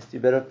that's the case.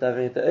 You better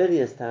daven at the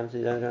earliest time so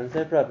you don't go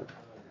into a problem.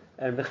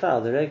 And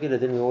Bechal, the regular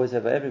din we always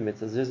have by every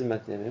mitzvah, Zuzim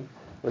Makdimim,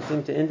 would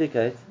seem to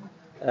indicate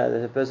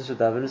that a person should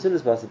daven as soon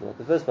as possible,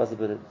 the first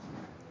possibility.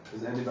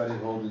 Does anybody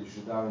hold that you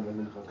should daven the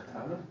mincha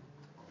katana?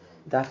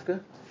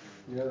 Dafka?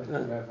 Yeah, like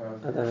 2.5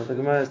 hours. I don't know. The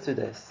Gemara has 2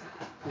 days.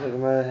 The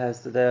Gemara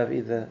has the day of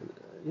either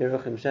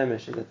Yeruchim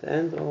Shemesh at the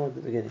end or at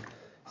the beginning.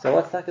 So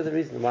what's the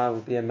reason why it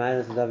would be a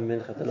minus to daven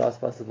mincha at the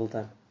last possible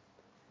time?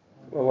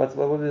 Well, what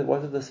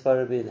would the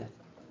svara be there?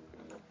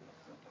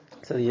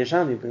 So the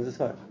Yeshami brings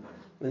the svara.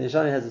 When the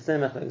Yeshami has the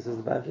same machlokes as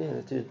the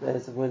Bavli, the 2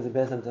 days of when's the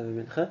best time to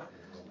daven mincha,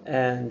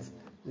 and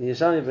the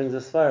Yeshami brings the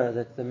svara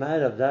that the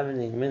matter of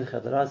davening mincha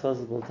at the last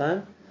possible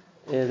time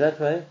is that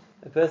way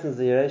a person's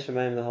the Yerei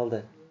Shemayim the whole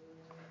day.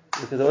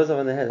 Because always have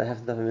in their head, I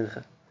have to daven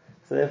mincha.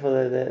 So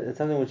therefore, it's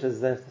something which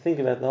is they have to think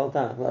about the whole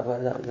time.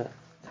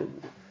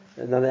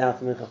 another hour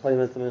for Mincha, 40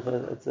 minutes for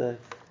Mincha. It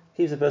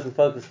keeps the person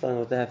focused on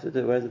what they have to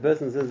do. Whereas the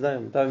person says,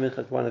 "Daven Mincha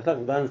at 1 o'clock,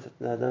 I'm done with it.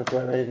 No, I don't have to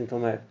worry about anything till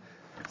Marv."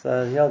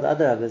 So he held the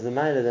other up. There's a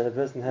mind that a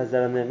person has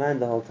that on their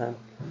mind the whole time.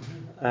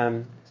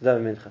 To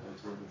Daven Mincha.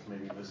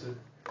 Maybe miss it.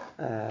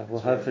 Well,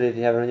 hopefully, if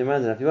you have it on your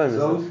mind enough, you won't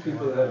miss it. Those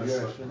people that have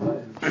your extra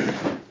mind.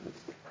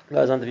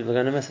 Those aren't the people who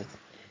are going to miss it.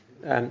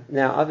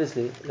 Now,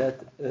 obviously, that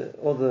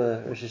all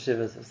the Rosh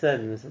Hashivas have said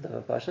in the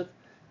Seder Pashat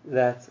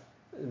that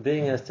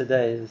being as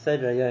today, the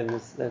Seder Yom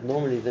is that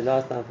normally the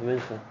last time for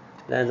Mincha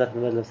lands up in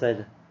the middle of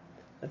Seder.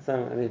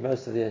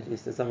 Most of the at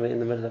least, is somewhere in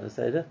the middle of a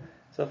Seder.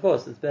 So, of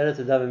course, it's better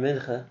to daven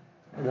Mincha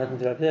and not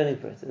interrupt learning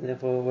for it. And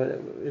therefore,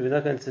 we're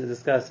not going to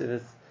discuss if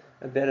it's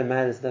a better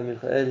matter to daven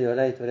Mincha early or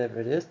late, whatever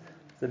it is.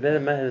 It's a better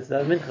matter to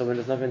daven Mincha when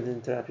it's not going to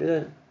interrupt your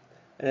learning.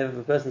 And if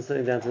a person's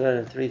sitting down to learn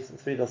at 3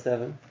 till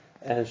 7,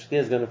 and Shkia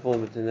is going to fall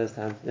in between those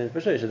times, then for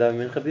sure you should daven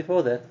Mincha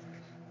before that,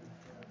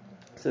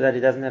 so that he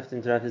doesn't have to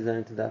interrupt his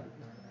learning to daven.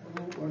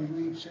 When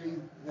we say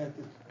that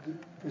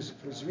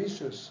for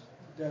Zrishus,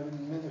 daven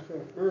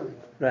Mincha early.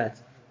 Right.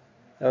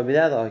 That would be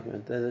the other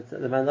argument. The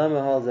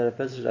Mandama holds that a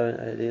person should daven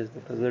early is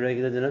because of the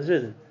regular din of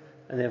Zridin,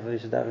 and therefore you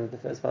should daven at the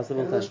first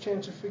possible time. And less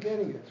chance of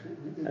forgetting it.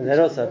 And that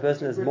also, a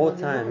person has more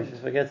time if he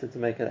forgets it to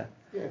make it up.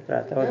 Yeah.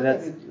 Right.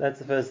 That's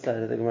the first side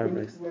of the Gemara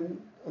brings.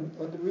 On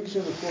the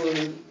reason for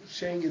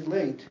saying it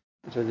late,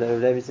 which was what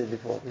Levi said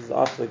before. This is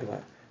after the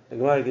Gemara. The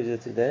Gemara gives you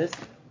the 2 days.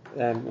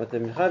 What the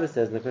Mincha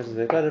says, and the questions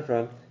we got it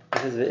from, it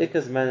says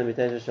ve'ikas man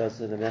mitesha shas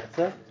the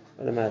mechza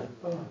or the matter.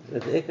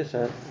 That the ikas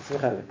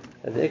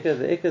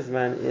the ikas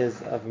man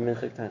is of a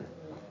mincha tana.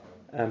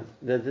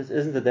 That this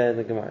isn't the day of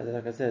the Gemara.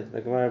 Like I said,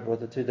 the Gemara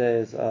brought the 2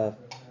 days of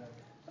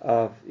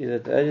either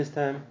the earliest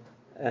time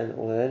and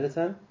or the later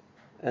time.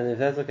 And if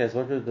that's the case,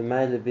 what would the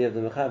mile be of the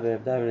mechaber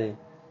of davening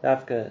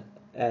dafka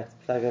at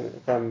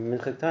from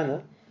mincha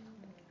tana?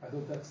 I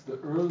thought that's the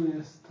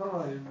earliest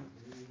time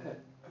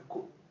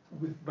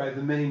by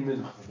the main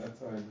mincha. That's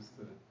how I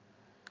understood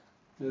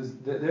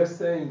it. They're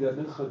saying that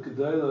mincha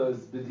kedayla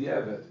is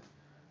b'di'evet.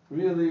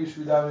 Really, you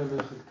should be davening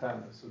mincha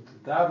ketana. So to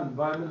daven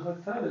by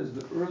mincha ketana is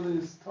the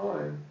earliest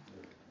time,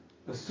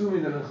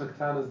 assuming that mincha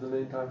ketana is the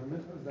main time for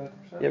mincha. Is that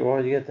the yeah, but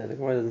why do you get that? The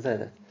Gemara doesn't say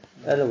that.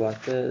 Otherwise,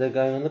 they're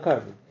going on the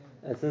carbon.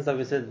 And since, like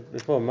we said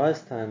before,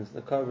 most times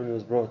the carbon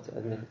was brought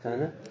at mincha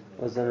ketana,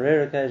 was on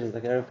rare occasions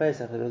like Erev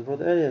Pesach, it was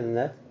brought earlier than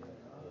that.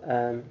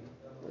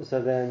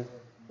 So then,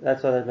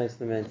 that's why that makes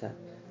the main time.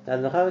 Now,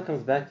 the Mechaber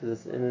comes back to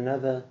this in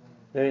another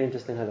very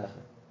interesting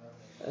halacha,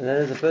 and that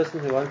is a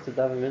person who wants to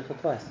daven mincha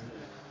twice.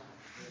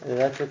 And if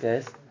that's the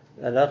case,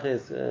 the halacha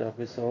is, like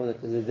we saw, that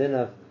there's a din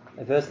of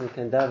a person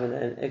can daven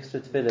an extra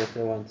tefillah if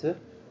they want to,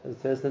 as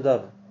first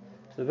nadava.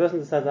 So the person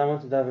decides, I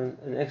want to daven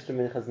an extra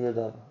mincha as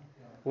nadava.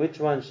 Which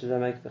one should I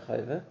make the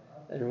chayva,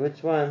 and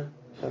which one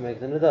should I make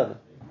the nadava?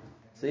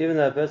 So even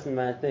though a person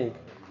might think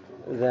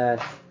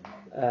that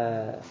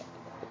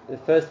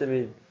first let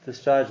me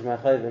discharge my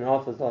chayv and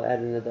afterwards I'll add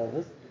in the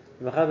davas,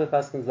 the Mechaber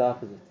paskins the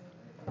opposite.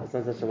 It's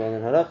not such a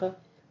well-known halacha.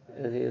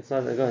 It's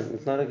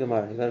not a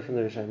Gemara. He got it from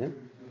the Rishonim,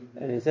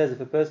 and he says if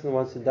a person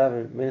wants to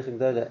daven mincha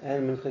gdola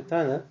and mincha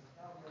ketana,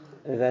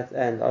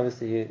 and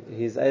obviously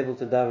he's able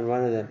to daven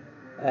one of them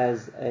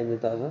as a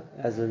nedava,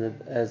 as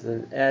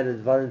an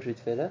added voluntary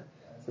tefillah.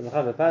 So the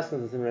Mechaber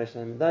paskins the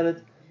Rishonim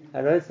daled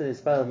harotz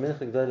nispal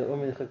mincha gdola or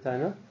mincha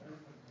ketana,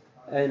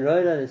 and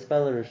roila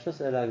nispal rishus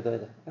ela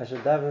gdola. I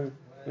should daven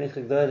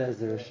mincha gdola as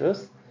the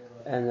rishus,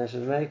 and I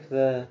should make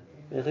the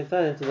mincha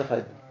ketana into the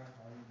chayv.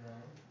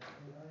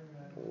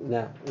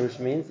 Now, which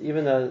means,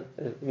 even though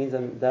it means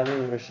I'm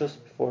davening rishus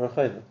before a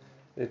chayv,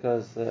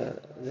 because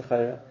the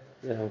chayv,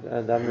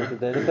 davening mincha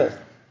gdola first.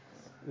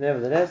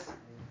 Nevertheless,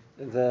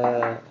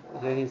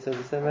 here he says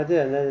the same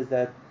idea, and that is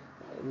that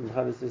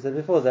Muhammad said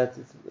before that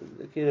it's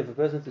the key of a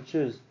person to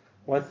choose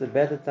what's the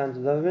better time to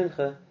daven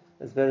mincha.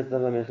 It's better to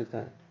daven mincha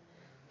ketana.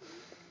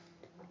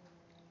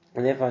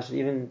 And therefore, I should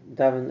even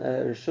daven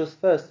rishus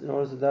first in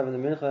order to daven the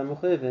mincha and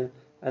muchayvin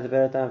at a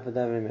better time for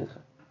davening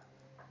mincha.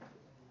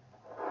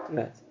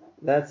 Right.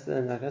 That's,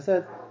 like I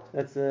said,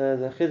 that's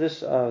the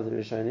chiddush of the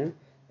Rishonim,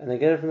 and they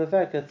get it from the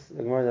fact that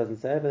the Gemara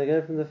doesn't say it, but they get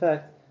it from the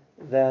fact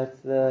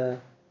that the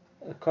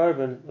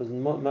carbon was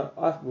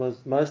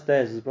most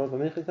days was brought from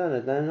mincha ketana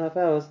at 9.5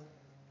 hours.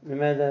 We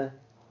made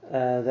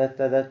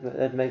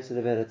that makes it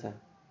a better time.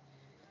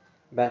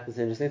 But it's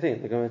an interesting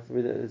thing.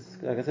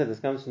 Like I said, this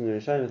comes from the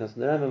Rishonim, it comes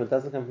from the Rambam, it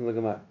doesn't come from the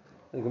Gemara.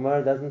 The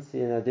Gemara doesn't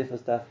see an adif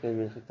stuff in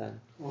mincha ketana.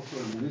 Also,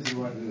 the reason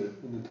why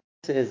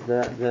is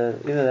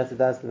even though that's a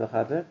das from the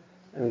Mechaber,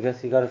 and we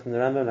guess he got it from the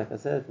Rambam, like I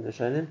said, from the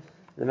Rishonim.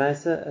 The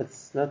Maisa,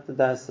 it's not the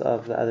das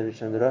of the other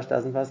Rishonim. The Rosh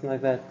doesn't pass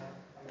like that,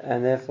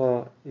 and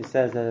therefore he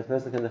says that a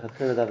person can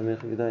lechatchila daven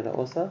mincha gedola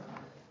also.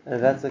 And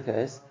if that's the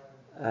case,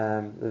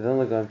 the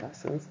Vilna Gaon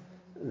passes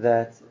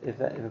that if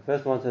a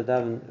person wants to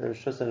daven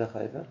rishus and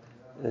chayva,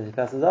 then he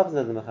passes the opposite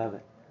of the Mechaber.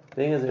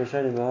 Being as the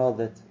Rishonim hold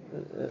that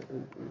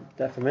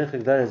for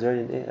mincha gedola is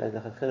already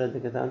lechatchila to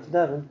get down to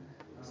daven,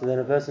 so then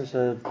a person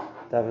should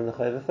daven the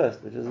chayva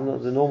first, which is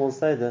the normal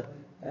seder,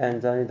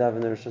 and only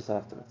daven the rishus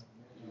afterwards.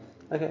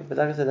 Okay, but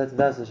like I said, that's the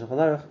das of Shulchan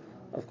Aruch,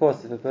 Of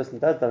course, if a person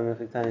does daven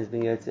mincha tani, he's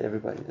being yotze to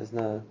everybody. There's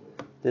no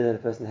day that a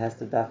person has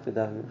to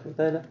daven mincha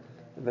tani.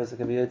 A person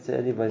can be yotze to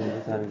anybody in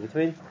the time in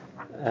between,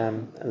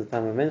 at the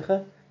time of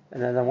mincha.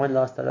 And then one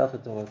last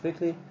halacha to go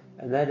quickly,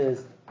 and that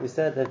is, we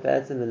said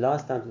that in the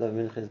last time to daven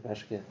mincha is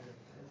bashkia.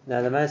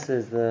 Now the Master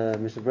is the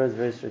Mishnah Berurah is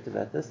very strict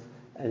about this,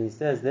 and he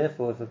says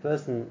therefore if a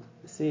person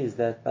sees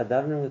that by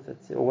davening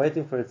with or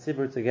waiting for a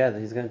tzibur to gather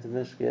he's going to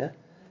miss shkia,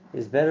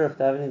 he's better off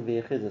davening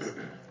b'yechidus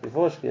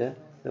before shkia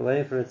than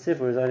waiting for a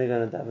tzibur is only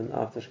going to daven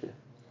after shkia.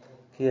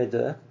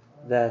 Kiyada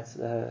that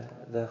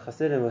the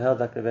Hasidim were held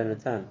like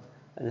Rabbeinu Tam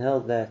and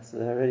held that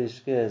already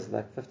shkia is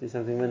like 50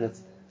 something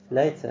minutes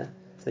later,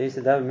 so he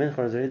said daven mincha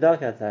is already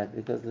dark outside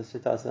because the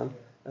shitasam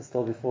is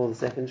still before the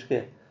second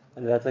shkia.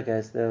 And that's the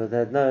case. They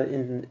had no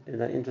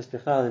interest in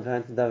trying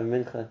to daven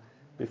mincha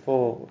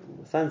before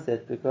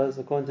sunset because,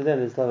 according to them,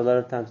 they still have a lot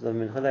of time to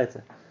daven mincha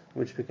later,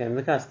 which became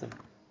the custom.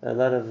 A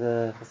lot of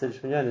the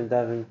Hasidic minyanim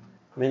daven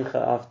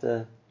mincha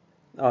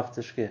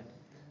after shkia.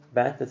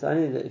 But that's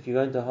only if you're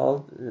going to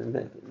hold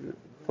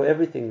for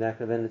everything like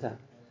Rabbeinu Tam.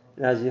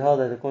 And as you hold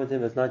that, according to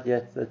him, it's not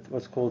yet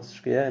what's called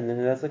shkia, and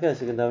then that's the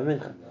case. You can daven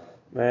mincha.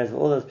 Whereas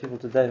all those people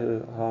today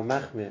who are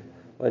machmir,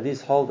 or at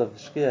least hold of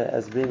shkia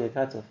as being a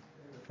cutoff.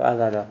 For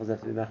other halachos have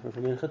to be machmir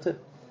from mincha too.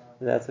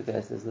 That's the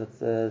case. Is that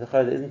the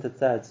chayda isn't a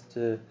tzad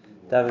to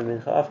daven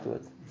mincha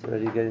afterwards. It's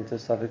already getting to a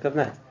suffix of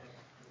night,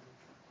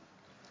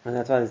 and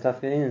that's why the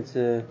stuff getting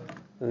into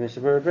the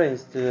Mishnah Berurah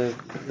brings to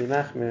be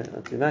machmir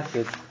or to be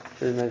makbid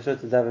to make sure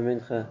to daven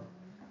mincha.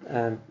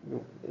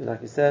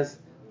 Like he says,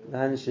 we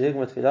can finish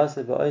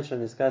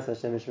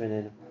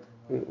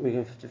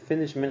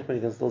mincha when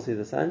you can still see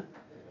the sun,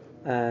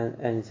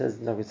 and he says,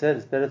 like we said,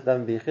 it's better to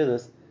daven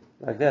b'yechidus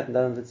like that, and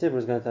daven b'tzibur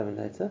is going to daven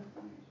later.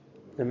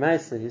 The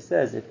Maisa, he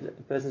says, if a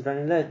person's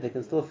running late, they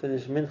can still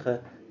finish mincha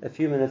a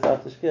few minutes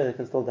after shkia, they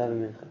can still daven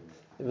mincha.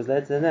 If it was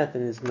later than that,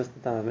 then he's missed the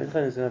time of mincha,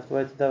 and he's going to have to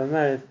wait to daven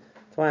mariv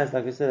twice.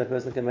 Like we said, a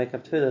person can make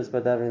up tefillas by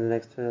davening the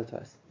next tefillah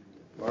twice.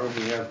 Why don't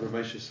we have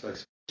Ramesh's like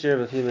Share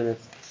of a few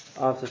minutes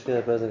after shkia,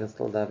 a person can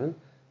still daven.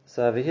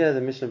 So over here,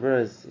 the Mishnah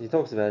Berurah, he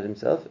talks about it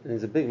himself, and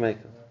he's a big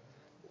maker.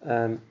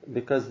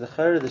 Because the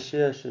chayr of the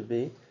shir should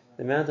be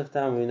the amount of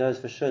time we know is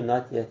for sure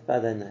not yet by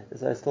that night.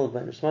 So it's still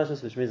ben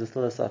hashmashos, which means it's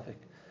still a suffix.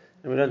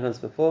 And we learned once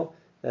before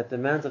that the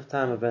amount of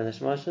time of ben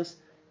hashmashos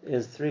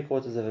is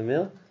 3/4 of a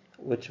mil,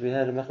 which we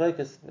had a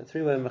machlokes, a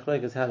three-way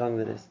machlokes how long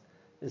that is.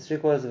 It's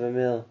 3/4 of a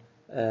mil.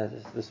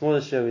 The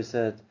smallest share we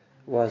said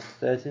was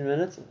 13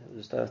 minutes,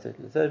 just over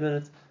 13 and 30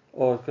 minutes,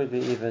 or it could be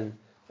even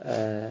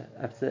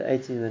up to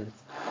 18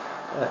 minutes.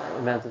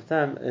 Amount of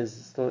time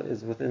is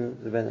within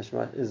the ben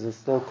hashmashos, is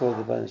still called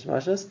the ben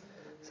hashmashos.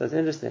 So it's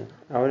interesting.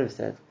 I would have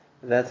said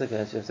that's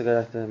okay. So you have to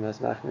go back to the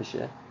most machmir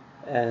shir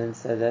and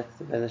say that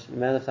the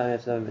amount of time you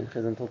have to daven mincha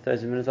is until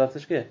 30 minutes after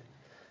shkia.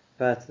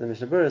 But the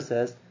Mishnah Berurah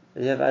says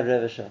that you have ad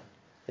reva shah.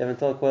 You have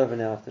until a quarter of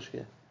an hour after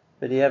shkia.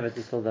 But you have it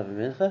to still daven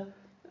mincha,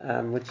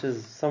 which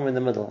is somewhere in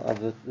the middle of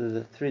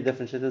the three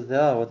different shittas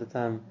there are what the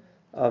time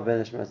of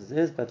ben hashmashos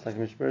is. But like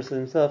Mishnah Berurah said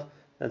himself,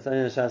 that's only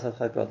a shas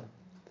chad gadol.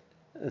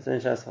 It's only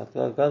shas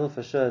chad gadol.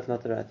 For sure, it's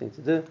not the right thing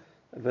to do.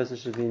 A person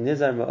should be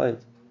nizar ma'od.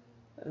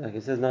 Like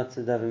he says, not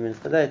to daven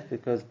mincha late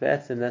because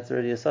be'etzim that's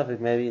already a suffix.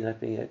 Maybe you're not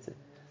being yotze.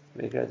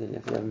 Very great. You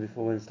have to daven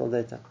before when it's still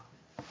daytime.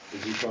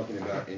 Is he talking about